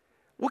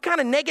 What kind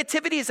of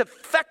negativity has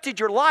affected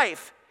your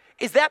life?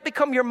 Is that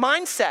become your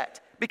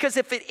mindset? Because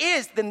if it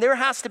is, then there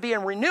has to be a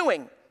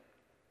renewing.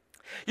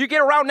 You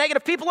get around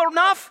negative people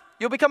enough,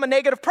 you'll become a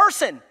negative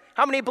person.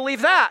 How many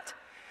believe that?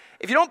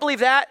 If you don't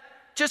believe that,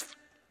 just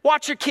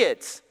watch your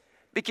kids.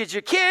 Because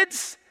your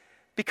kids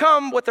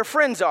become what their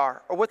friends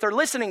are, or what they're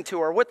listening to,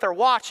 or what they're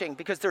watching,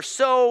 because they're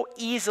so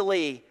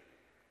easily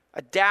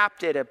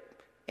adapted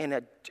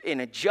and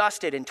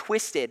adjusted and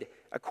twisted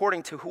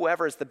according to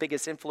whoever is the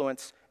biggest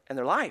influence in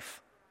their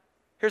life.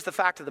 Here's the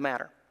fact of the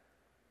matter.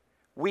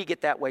 We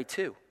get that way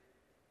too.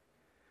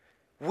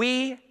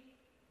 We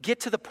get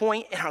to the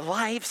point in our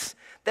lives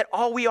that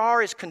all we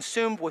are is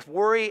consumed with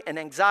worry and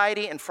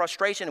anxiety and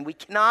frustration, and we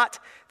cannot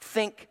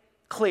think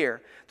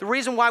clear. The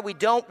reason why we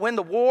don't win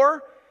the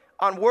war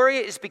on worry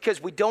is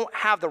because we don't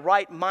have the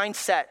right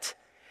mindset.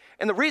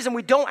 And the reason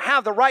we don't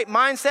have the right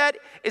mindset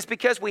is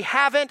because we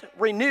haven't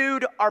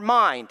renewed our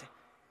mind.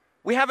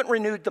 We haven't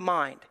renewed the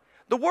mind.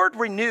 The word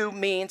renew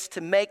means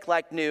to make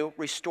like new,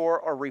 restore,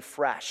 or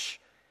refresh.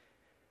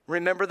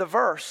 Remember the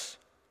verse.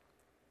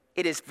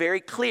 It is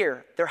very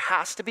clear. There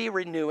has to be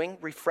renewing,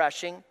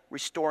 refreshing,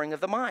 restoring of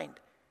the mind.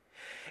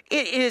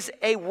 It is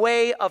a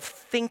way of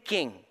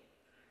thinking.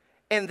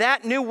 And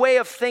that new way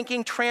of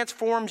thinking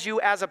transforms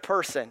you as a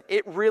person.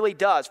 It really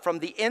does, from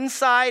the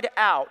inside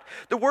out.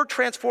 The word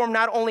transform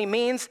not only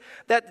means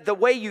that the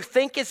way you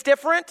think is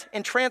different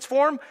and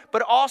transform,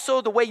 but also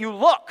the way you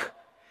look.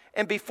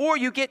 And before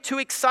you get too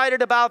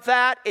excited about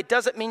that, it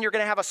doesn't mean you're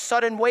going to have a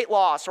sudden weight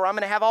loss or I'm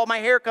going to have all my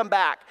hair come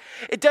back.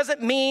 It doesn't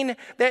mean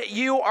that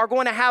you are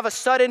going to have a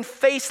sudden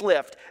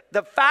facelift.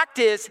 The fact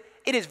is,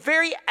 it is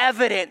very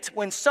evident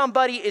when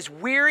somebody is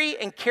weary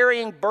and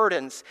carrying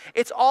burdens.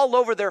 It's all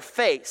over their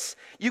face.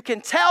 You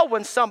can tell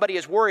when somebody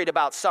is worried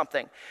about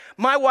something.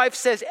 My wife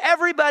says,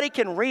 everybody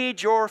can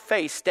read your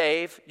face,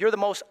 Dave. You're the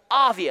most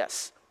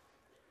obvious.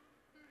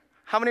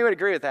 How many would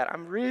agree with that?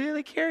 I'm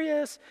really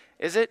curious.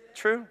 Is it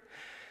true?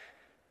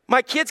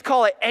 My kids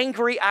call it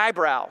angry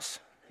eyebrows.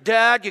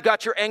 Dad, you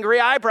got your angry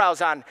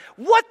eyebrows on.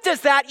 What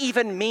does that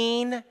even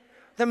mean?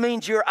 That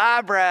means your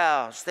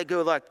eyebrows, they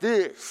go like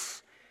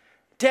this.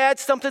 Dad,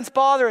 something's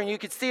bothering you. You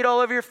can see it all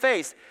over your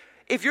face.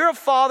 If you're a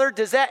father,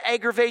 does that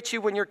aggravate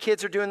you when your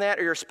kids are doing that,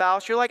 or your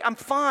spouse? You're like, I'm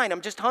fine,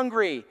 I'm just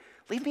hungry.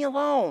 Leave me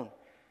alone.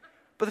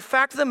 But the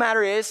fact of the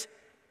matter is,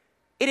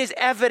 it is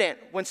evident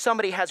when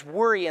somebody has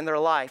worry in their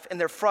life and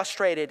they're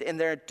frustrated and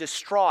they're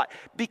distraught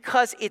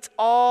because it's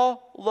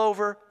all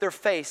over their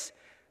face.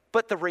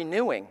 But the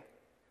renewing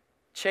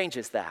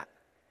changes that.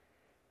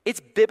 It's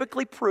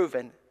biblically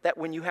proven that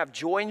when you have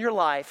joy in your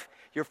life,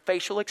 your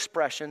facial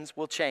expressions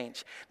will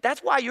change. That's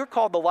why you're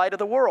called the light of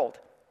the world.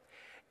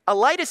 A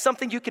light is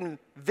something you can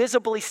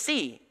visibly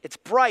see. It's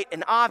bright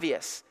and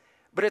obvious,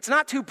 but it's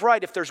not too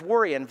bright if there's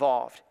worry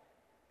involved.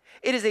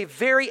 It is a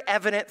very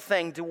evident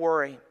thing to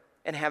worry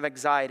and have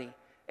anxiety.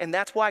 And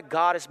that's why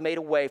God has made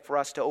a way for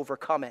us to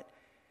overcome it.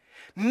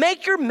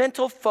 Make your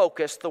mental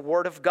focus the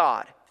Word of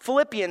God.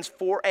 Philippians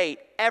 4:8.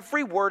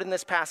 Every word in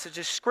this passage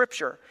is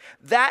Scripture.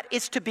 That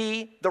is to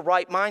be the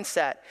right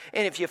mindset.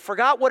 And if you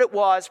forgot what it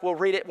was, we'll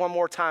read it one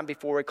more time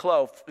before we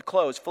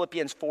close.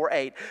 Philippians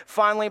 4:8.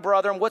 Finally,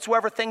 brethren,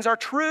 whatsoever things are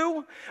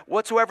true,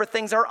 whatsoever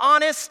things are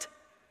honest,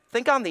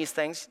 think on these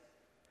things.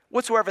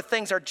 Whatsoever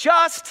things are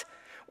just,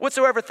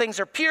 whatsoever things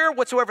are pure,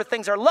 whatsoever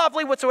things are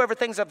lovely, whatsoever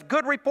things of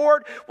good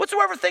report,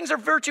 whatsoever things are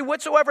virtue,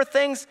 whatsoever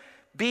things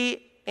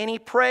be any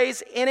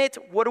praise in it,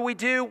 what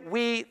do?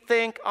 We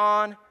think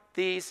on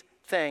these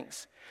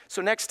things.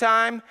 So next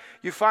time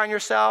you find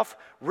yourself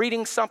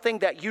reading something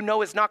that you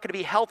know is not going to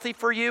be healthy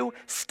for you,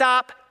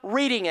 stop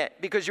reading it,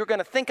 because you're going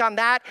to think on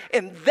that,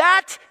 and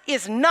that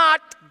is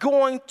not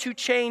going to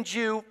change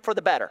you for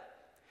the better.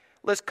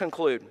 Let's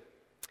conclude.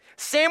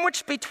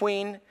 Sandwiched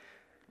between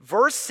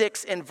verse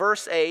 6 and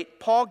verse 8,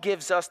 Paul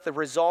gives us the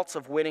results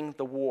of winning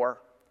the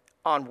war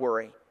on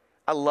worry.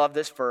 I love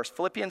this verse,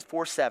 Philippians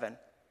 4:7.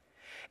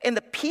 And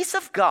the peace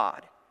of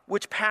God,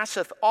 which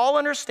passeth all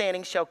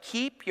understanding, shall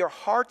keep your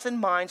hearts and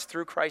minds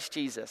through Christ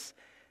Jesus.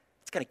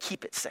 It's going to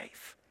keep it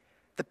safe.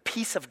 The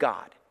peace of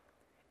God.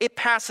 It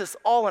passes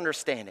all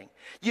understanding.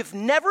 You've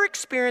never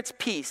experienced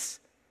peace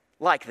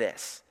like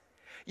this.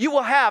 You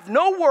will have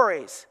no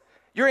worries.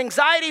 Your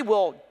anxiety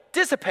will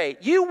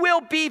dissipate. You will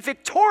be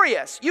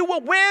victorious. You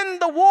will win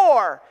the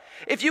war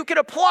if you can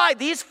apply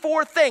these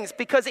 4 things,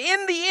 because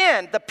in the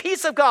end, the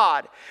peace of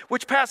God,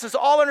 which passes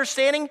all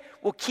understanding,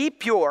 will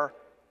keep your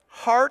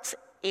hearts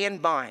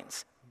and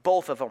minds,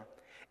 both of them.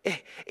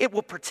 It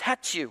will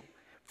protect you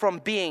from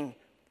being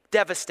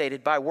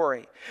devastated by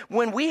worry.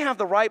 When we have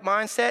the right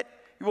mindset,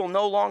 you will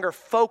no longer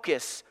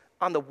focus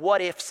on the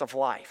what ifs of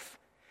life.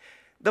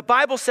 The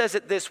Bible says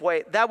it this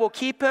way: that will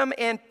keep him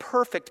in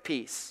perfect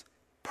peace.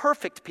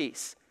 Perfect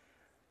peace.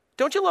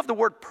 Don't you love the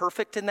word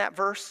perfect in that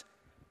verse?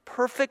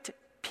 Perfect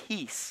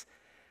peace.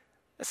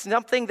 It's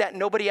something that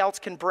nobody else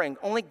can bring.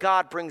 Only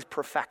God brings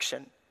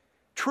perfection,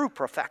 true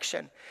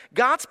perfection.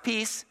 God's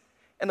peace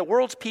and the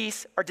world's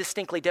peace are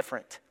distinctly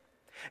different.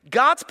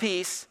 God's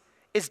peace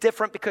is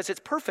different because it's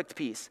perfect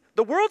peace.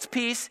 The world's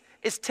peace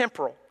is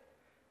temporal.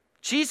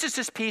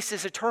 Jesus' peace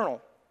is eternal.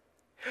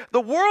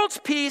 The world's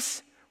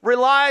peace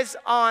relies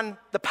on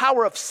the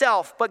power of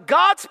self, but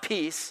God's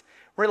peace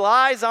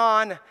relies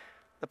on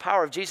the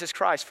power of Jesus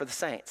Christ for the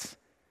saints.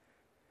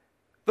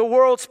 The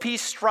world's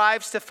peace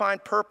strives to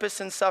find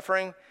purpose in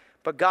suffering,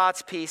 but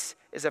God's peace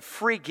is a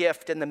free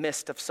gift in the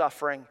midst of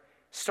suffering,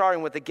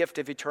 starting with the gift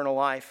of eternal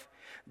life.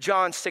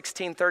 John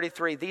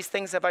 16:33, these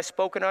things have I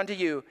spoken unto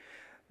you,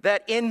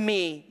 that in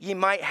me ye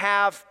might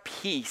have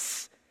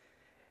peace.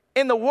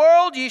 In the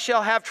world ye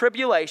shall have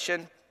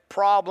tribulation,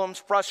 problems,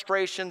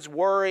 frustrations,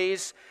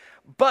 worries,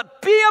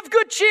 but be of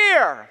good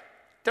cheer.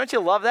 Don't you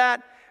love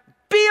that?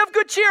 Be of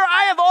good cheer.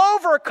 I have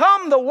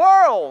overcome the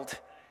world.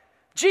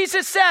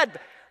 Jesus said,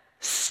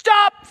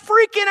 stop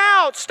freaking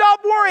out.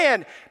 Stop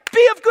worrying.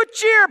 Be of good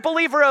cheer,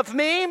 believer of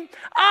me.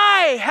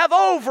 I have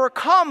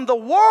overcome the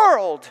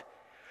world.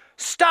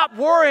 Stop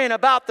worrying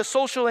about the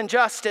social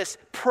injustice.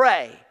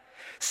 Pray.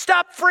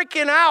 Stop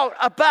freaking out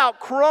about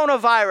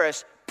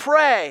coronavirus.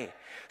 Pray.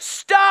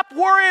 Stop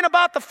worrying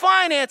about the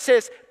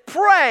finances.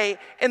 Pray.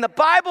 And the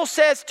Bible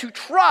says to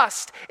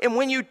trust. And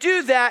when you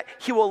do that,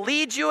 He will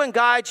lead you and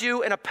guide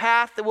you in a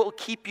path that will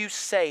keep you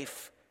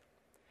safe.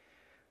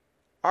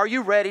 Are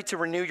you ready to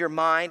renew your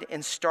mind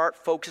and start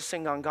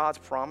focusing on God's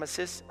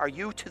promises? Are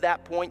you to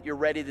that point you're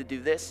ready to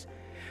do this?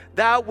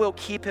 Thou will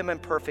keep him in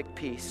perfect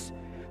peace.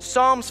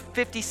 Psalms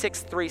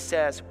 56:3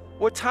 says,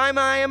 what time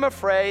I am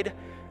afraid,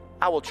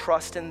 I will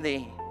trust in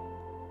thee.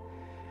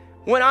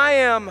 When I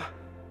am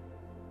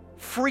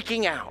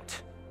freaking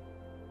out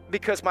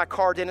because my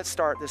car didn't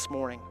start this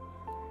morning,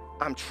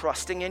 I'm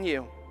trusting in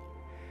you.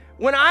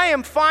 When I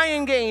am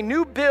finding a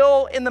new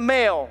bill in the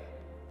mail,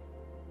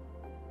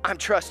 I'm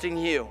trusting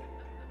you.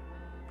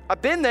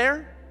 I've been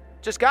there.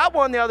 Just got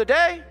one the other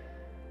day.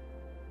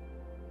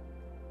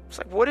 It's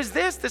like, what is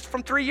this? This is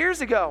from 3 years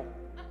ago.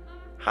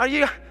 How do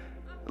you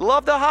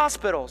love the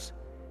hospitals?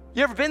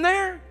 You ever been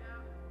there?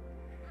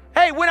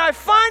 Hey, when I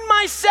find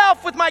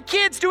myself with my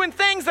kids doing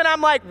things that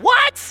I'm like,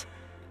 what?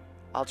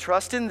 I'll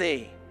trust in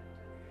thee.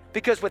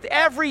 Because with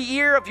every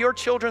year of your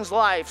children's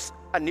lives,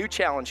 a new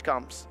challenge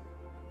comes,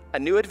 a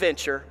new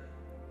adventure,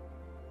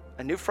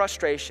 a new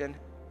frustration,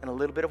 and a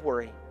little bit of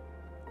worry.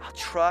 I'll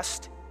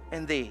trust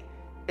in thee.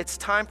 It's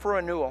time for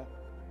renewal.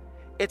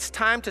 It's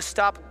time to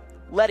stop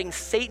letting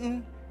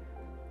Satan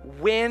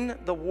win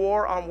the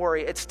war on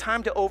worry. It's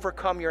time to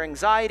overcome your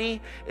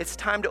anxiety. It's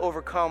time to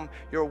overcome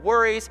your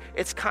worries.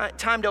 It's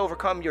time to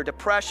overcome your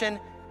depression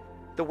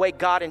the way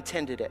God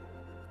intended it.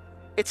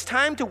 It's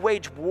time to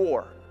wage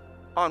war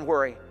on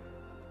worry.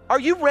 Are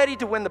you ready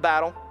to win the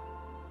battle?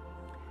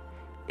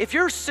 If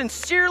you're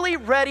sincerely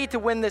ready to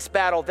win this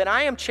battle, then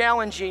I am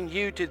challenging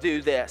you to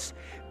do this.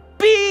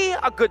 Be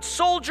a good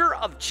soldier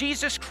of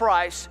Jesus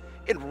Christ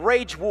and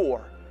wage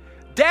war.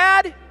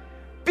 Dad,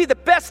 be the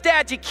best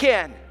dad you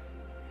can.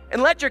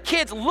 And let your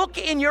kids look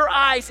in your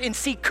eyes and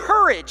see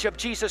courage of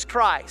Jesus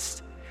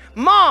Christ.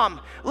 Mom,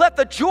 let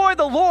the joy of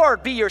the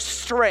Lord be your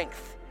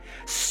strength.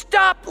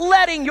 Stop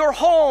letting your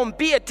home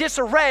be a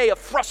disarray of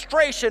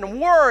frustration,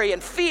 worry,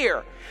 and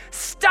fear.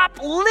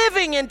 Stop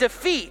living in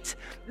defeat,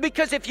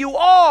 because if you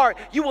are,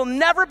 you will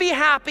never be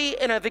happy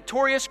and a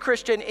victorious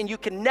Christian, and you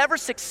can never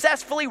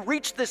successfully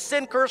reach this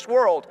sin-cursed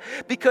world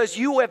because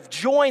you have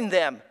joined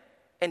them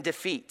in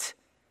defeat.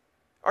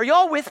 Are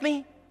y'all with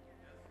me?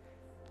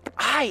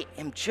 I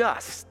am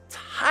just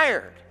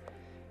tired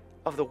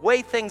of the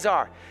way things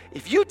are.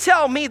 If you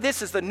tell me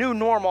this is the new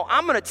normal,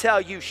 I'm going to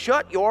tell you,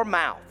 shut your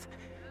mouth.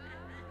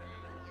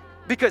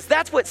 Because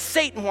that's what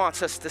Satan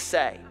wants us to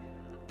say.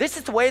 This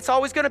is the way it's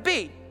always going to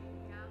be.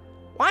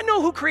 Well, I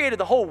know who created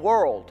the whole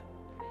world.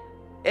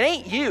 It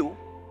ain't you,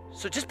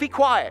 so just be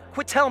quiet.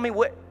 Quit telling me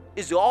what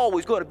is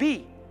always going to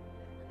be.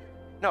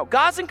 No,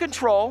 God's in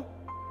control,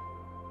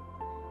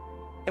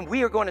 and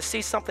we are going to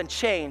see something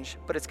change,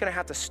 but it's going to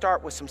have to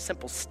start with some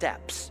simple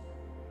steps.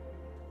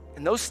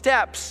 And those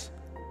steps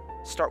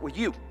start with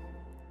you.